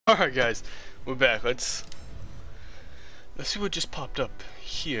Alright guys, we're back. Let's see what just popped up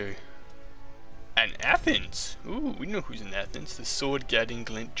here. And Athens! Ooh, we know who's in Athens. The sword-guiding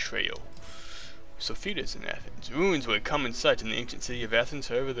glint trail. Sophia's in Athens. Ruins were a common sight in the ancient city of Athens,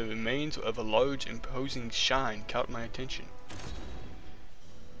 however the remains of a large imposing shrine caught my attention.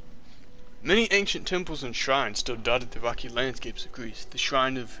 Many ancient temples and shrines still dotted the rocky landscapes of Greece. The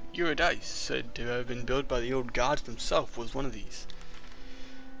shrine of Eurydice, said to have been built by the old gods themselves, was one of these.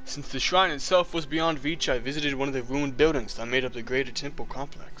 Since the shrine itself was beyond reach, I visited one of the ruined buildings that made up the greater temple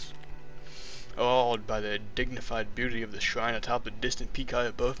complex. Awed by the dignified beauty of the shrine atop the distant peak high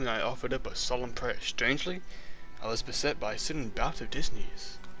above me, I offered up a solemn prayer. Strangely, I was beset by a sudden bout of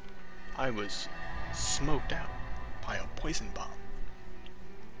dizziness. I was smoked out by a poison bomb.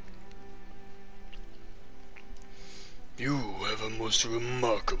 You have a most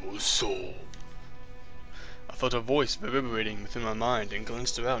remarkable soul. I felt a voice reverberating within my mind and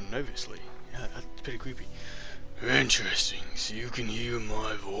glanced around nervously. Yeah, that's pretty creepy. Interesting, so you can hear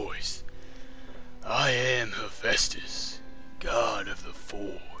my voice. I am Hephaestus, god of the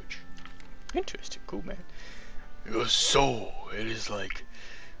forge. Interesting, cool man. Your soul, it is like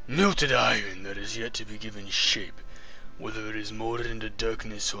melted iron that is yet to be given shape. Whether it is molded into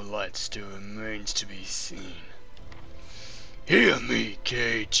darkness or light still remains to be seen. Hear me,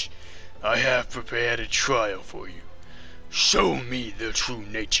 Cage. I have prepared a trial for you. Show me the true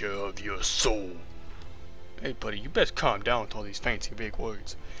nature of your soul. Hey buddy, you best calm down with all these fancy big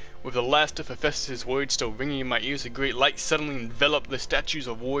words. With the last of Hephaestus' words still ringing in my ears, a great light suddenly enveloped the statues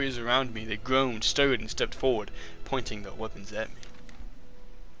of warriors around me. They groaned, stirred, and stepped forward, pointing their weapons at me.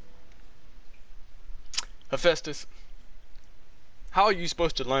 Hephaestus, how are you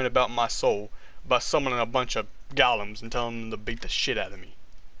supposed to learn about my soul by summoning a bunch of golems and telling them to beat the shit out of me?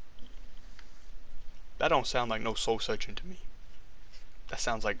 That don't sound like no soul searching to me. That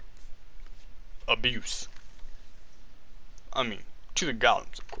sounds like abuse. I mean, to the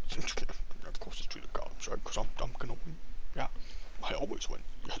golems, of course. Of course it's to the golems, right? Because I'm gonna win. Yeah, I always win.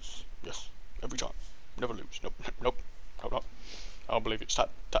 Yes, yes, every time. Never lose. Nope, nope, nope, nope. I don't believe it.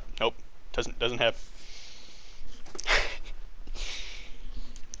 Stop, stop. Nope, doesn't have.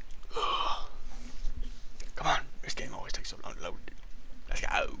 Come on, this game always takes so long to load. Let's go.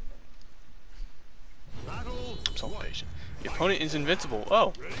 I'm so patient. The opponent is invincible.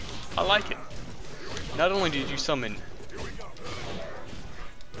 Oh, I like it. Not only did you summon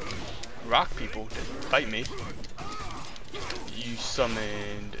rock people to fight me, you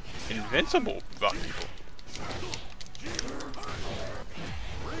summoned invincible rock people.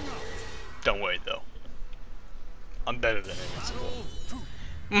 Don't worry though. I'm better than invincible.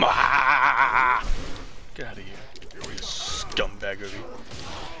 Get out of here, you scumbaggery.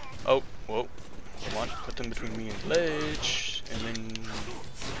 Oh, whoa. Come on, put them between me and the ledge, and then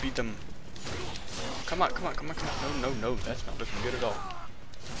beat them. Come on, come on, come on, come on. No, no, no, that's not looking good at all.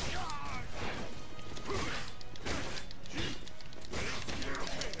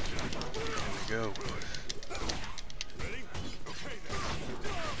 There we go.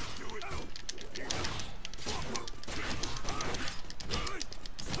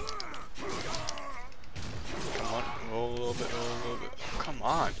 Come on, roll a little bit, roll a little bit. Come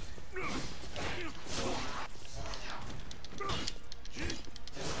on.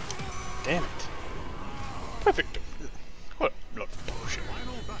 Damn it. Perfect. What a blood bullshit.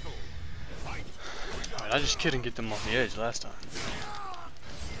 Alright, I just couldn't get them off the edge last time.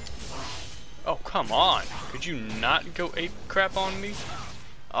 Oh, come on. Could you not go ape crap on me?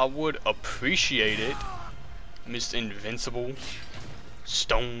 I would appreciate it, Mr. Invincible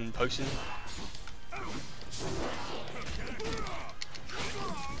Stone person.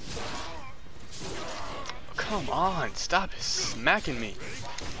 Come on, stop smacking me.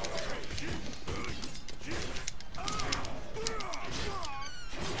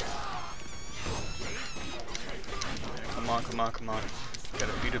 Come on, come on, come on.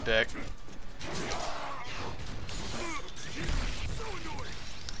 Gotta beat it back.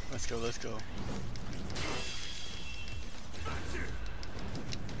 Let's go, let's go.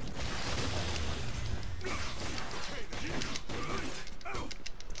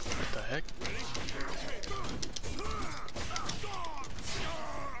 What the heck?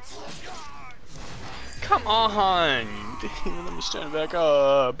 Come on! Let me stand back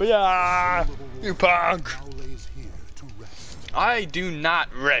up. Yeah! You punk! I do not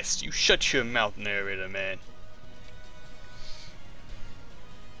rest. You shut your mouth, narrator man.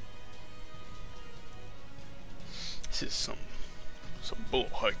 This is some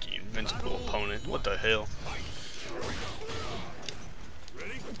bullhikey invincible opponent. What the hell?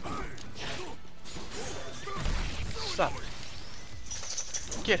 Stop it.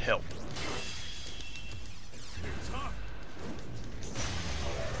 Get help.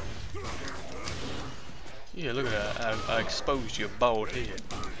 Yeah, look at that. I exposed your bald head.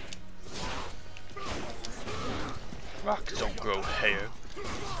 Rocks don't grow hair.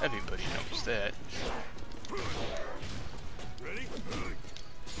 Everybody knows that. Ready?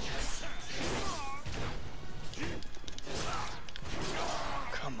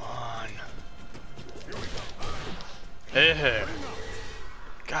 Come on. Hey.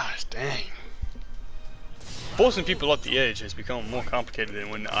 Gosh dang. Forcing people up the edge has become more complicated than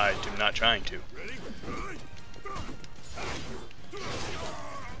when I am not trying to.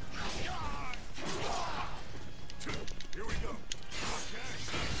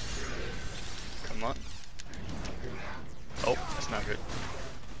 Come on. Oh, that's not good.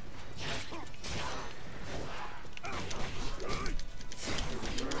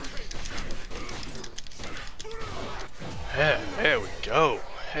 Yeah, there we go.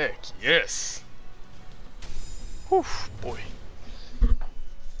 Heck yes. Whew, boy.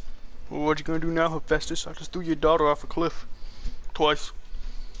 Well, what you gonna do now, Hephaestus? I just threw your daughter off a cliff. Twice.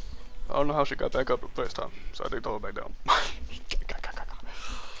 I don't know how she got back up the first time, so I did throw her back down.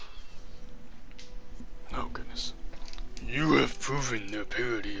 Oh goodness. You have proven the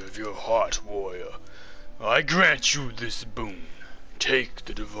purity of your heart, warrior. I grant you this boon. Take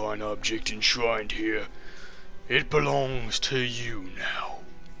the divine object enshrined here. It belongs to you now.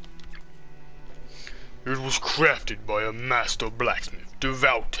 It was crafted by a master blacksmith,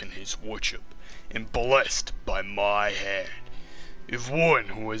 devout in his worship, and blessed by my hand. If one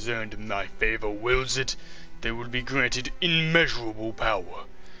who has earned my favor wills it, they will be granted immeasurable power.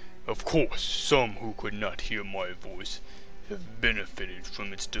 Of course, some who could not hear my voice have benefited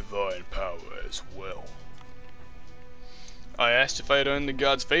from its divine power as well. I asked if I had earned the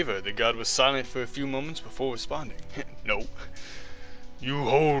god's favor. The god was silent for a few moments before responding. No. You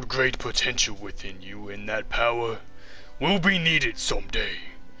hold great potential within you, and that power will be needed someday.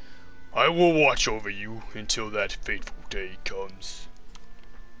 I will watch over you until that fateful day comes.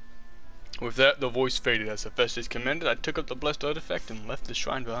 With that, the voice faded. As Hephaestus commanded, I took up the blessed artifact and left the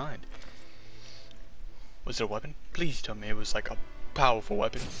shrine behind. Was it a weapon? Please tell me it was like a powerful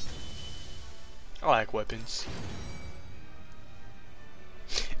weapon. I like weapons.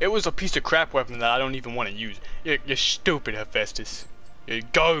 It was a piece of crap weapon that I don't even want to use. You're stupid, Hephaestus. You're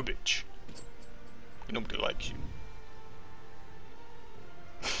garbage. Nobody likes you.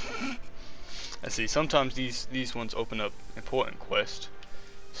 Let's see, sometimes these ones open up important quests.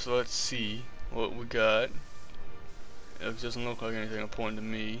 So let's see what we got. It doesn't look like anything important to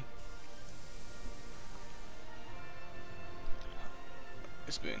me.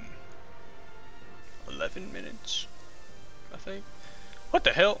 It's been 11 minutes, I think. What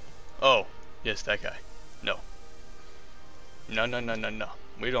the hell? Oh, yes, that guy. No. No.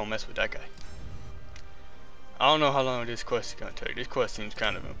 We don't mess with that guy. I don't know how long this quest is gonna take. This quest seems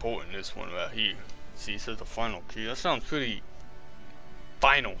kind of important, this one right here. See, it says the final key. That sounds pretty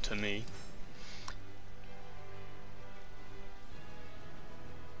final to me.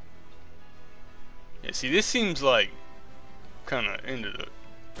 Yeah, see, this seems like kind of into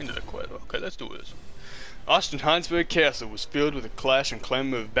the quest. Okay, let's do this. Heinsberg Castle was filled with a clash and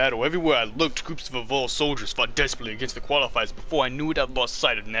clamor of battle. Everywhere I looked, groups of evolved soldiers fought desperately against the qualifiers. Before I knew it, I lost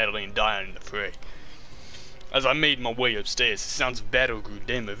sight of Natalie and Diane in the fray. As I made my way upstairs, the sounds of battle grew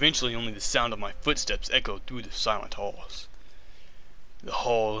dim. Eventually, only the sound of my footsteps echoed through the silent halls. The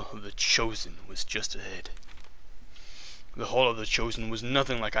Hall of the Chosen was just ahead. The Hall of the Chosen was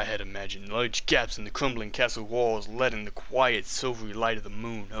nothing like I had imagined. Large gaps in the crumbling castle walls let in the quiet, silvery light of the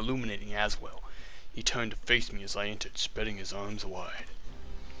moon, illuminating Aswell. He turned to face me as I entered, spreading his arms wide.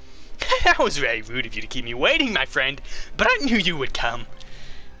 That was very rude of you to keep me waiting, my friend, but I knew you would come.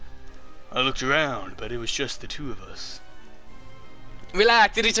 I looked around, but it was just the two of us.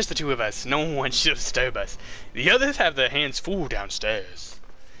 Relax, it is just the two of us. No one should disturb us. The others have their hands full downstairs.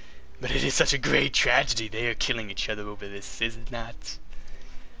 But it is such a great tragedy they are killing each other over this, is it not?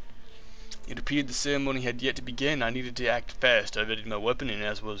 It appeared the ceremony had yet to begin. I needed to act fast. I readied my weapon, and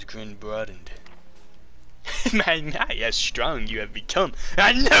Aswell's grin broadened. My, how strong you have become.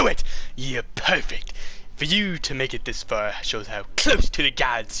 I know it! You're perfect. For you to make it this far shows how close to the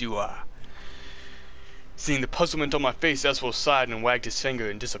gods you are. Seeing the puzzlement on my face, Aswell sighed and wagged his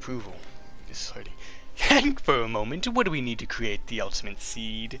finger in disapproval. Think for a moment. What do we need to create the ultimate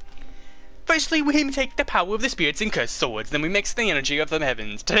seed? Firstly, we take the power of the spirits and cursed swords, then we mix the energy of the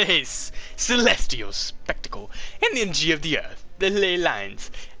heavens to his celestial spectacle, and the energy of the earth, the ley lines.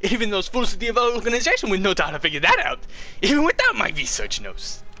 Even those fools of the organization would no doubt have figured that out, even without my research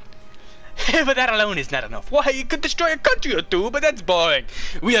notes. But that alone is not enough. Why, it could destroy a country or two, but that's boring.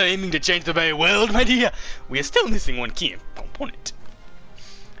 We are aiming to change the very world, my dear. We are still missing one key component.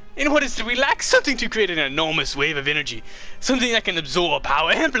 In order to relax, something to create an enormous wave of energy. Something that can absorb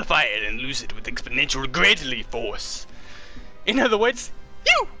power, amplify it, and lose it with exponential greatly force. In other words,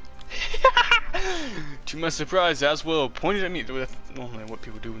 you! To my surprise, Aswell pointed at me. That's normally what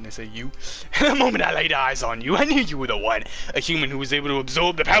people do when they say you. The moment I laid eyes on you, I knew you were the one. A human who was able to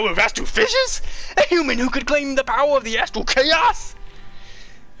absorb the power of astral fishes? A human who could claim the power of the astral chaos?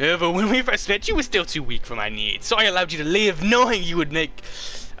 However, when we first met, you were still too weak for my needs, so I allowed you to live, knowing you would make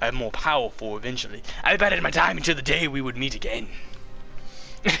more powerful eventually. I bided my time until the day we would meet again.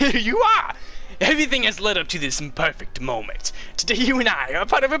 Here you are! Everything has led up to this perfect moment. Today you and I are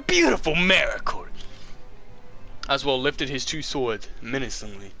part of a beautiful miracle. Aswell lifted his two swords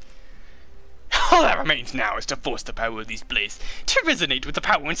menacingly. All that remains now is to force the power of these blades to resonate with the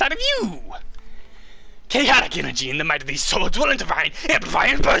power inside of you. Chaotic energy in the might of these swords will intertwine, amplify,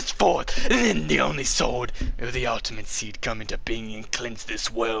 and burst forth. And then the only sword of the ultimate seed come into being and cleanse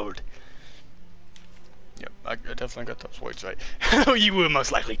this world. Yep, I definitely got those words right. You will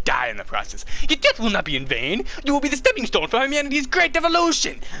most likely die in the process. Your death will not be in vain. You will be the stepping stone for humanity's great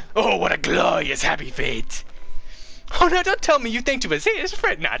evolution. Oh, what a glorious happy fate. Oh, no, don't tell me you think to assist.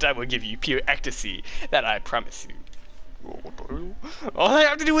 Fret not, I will give you pure ecstasy. That I promise you. All I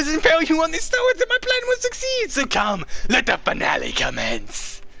have to do is impale you on these swords and my plan will succeed. So come, let the finale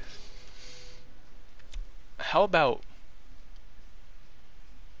commence. How about...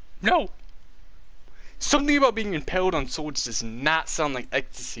 No. Something about being impaled on swords does not sound like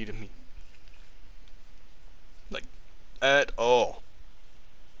ecstasy to me. Like, at all.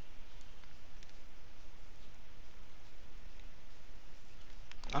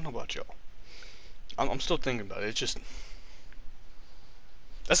 I don't know about y'all. I'm still thinking about it. It's just...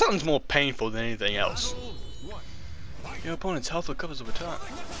 That sounds more painful than anything else. Your opponent's health recovers over time.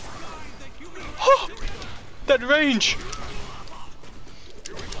 Oh! That range!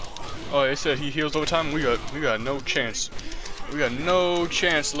 Oh, they said he heals over time. We got no chance. We got no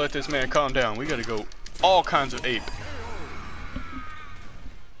chance to let this man calm down. We gotta go all kinds of ape.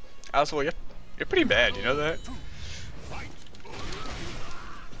 Also, you're pretty bad, you know that?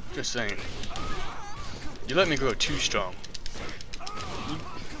 Just saying. You let me grow too strong.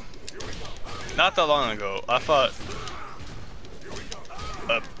 Not that long ago, I fought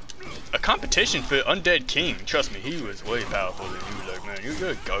a competition for Undead King. Trust me, he was way powerful than you. Like, man,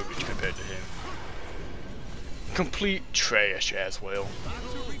 you're garbage compared to him. Complete trash as well.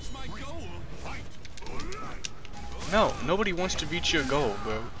 No, nobody wants to reach your goal,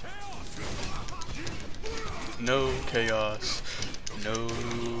 bro. No chaos. No.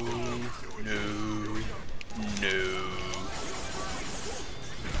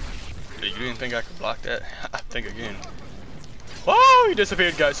 You didn't think I could block that? I think again. Whoa, he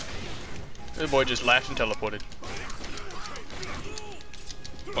disappeared, guys. This boy just laughed and teleported.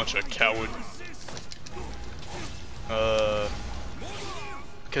 Bunch of coward.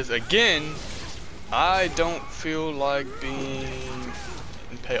 Because again, I don't feel like being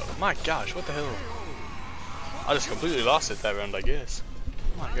impaled. My gosh, what the hell? I just completely lost it that round, I guess.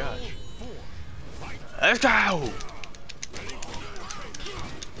 Oh my gosh. Let's go!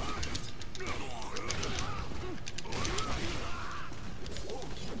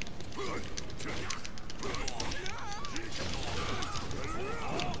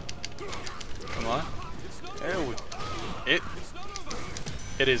 Come on.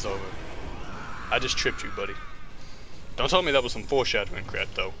 It is over. I just tripped you, buddy. Don't tell me that was some foreshadowing crap,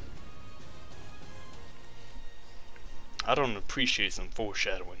 though. I don't appreciate some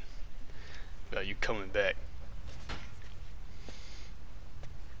foreshadowing about you coming back.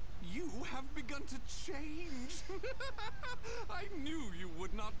 You have begun to change. I knew you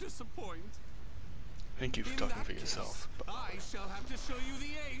would not disappoint. Thank you for talking for yourself. I shall have to show you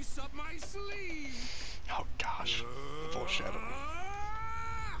the ace up my sleeve. Oh gosh, foreshadowing.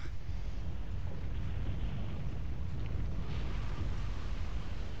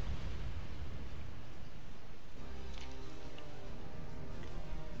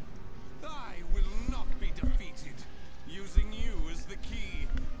 I will not be defeated. Using you as the key,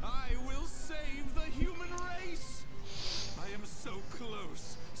 I will save the human race. I am so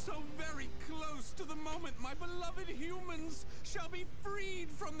close, so very close to the moment my beloved humans shall be freed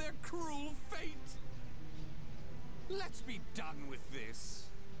from their cruel fate. Let's be done with this.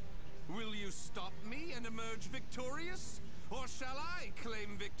 Will you stop me and emerge victorious? Or shall I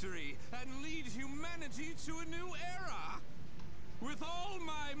claim victory and lead humanity to a new era? With all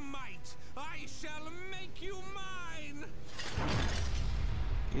my might, I shall make you mine!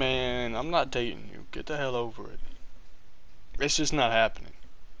 Man, I'm not dating you. Get the hell over it. It's just not happening.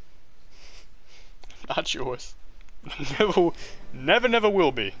 Not yours. Never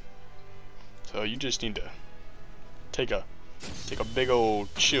will be. So you just need to take a big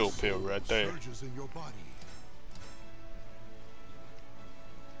old chill pill right there.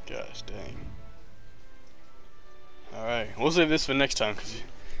 Gosh dang. Alright, we'll save this for next time because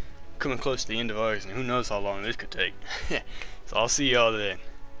we're coming close to the end of ours and who knows how long this could take. So I'll see y'all then.